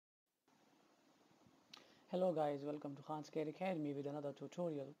Hello guys, welcome to Khan's Care Academy with another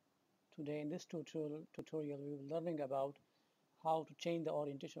tutorial. Today in this tutorial we will be learning about how to change the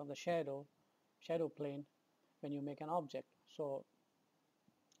orientation of the shadow plane when you make an object. So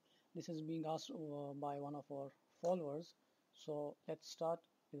this is being asked by one of our followers. So let's start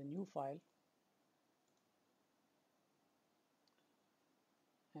with a new file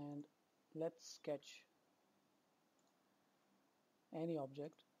and let's sketch any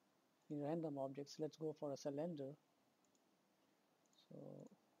object. In random objects, let's go for a cylinder. So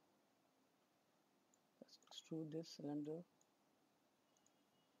let's extrude this cylinder.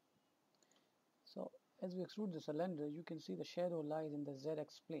 So as we extrude the cylinder, you can see the shadow lies in the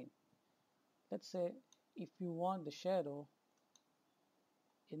ZX plane. Let's say if you want the shadow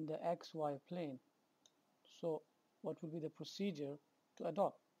in the XY plane, so what will be the procedure to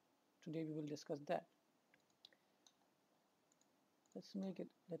adopt? Today we will discuss that. Let's make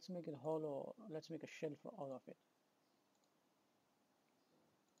it hollow. Let's make a shell for all of it.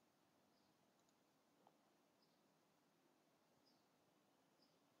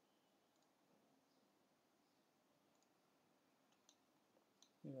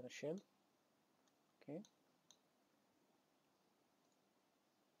 We got a shell. Okay.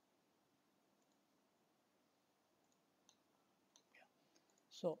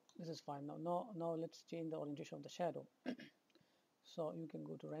 So this is fine. Now let's change the orientation of the shadow. So you can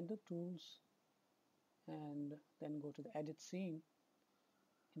go to render tools and then go to the edit scene.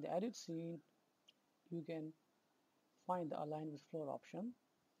 In the edit scene, you can find the align with floor option.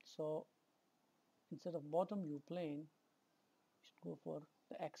 So instead of bottom view plane, you should go for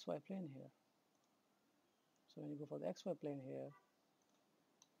the XY plane here. So when you go for the XY plane here,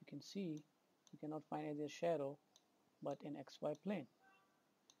 you can see you cannot find any shadow but in XY plane.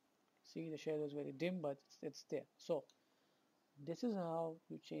 See, the shadow is very dim, but it's there. So this is how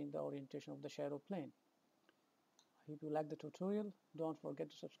you change the orientation of the shadow plane. If you like the tutorial, don't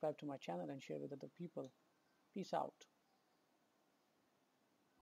forget to subscribe to my channel and share with other people. Peace out.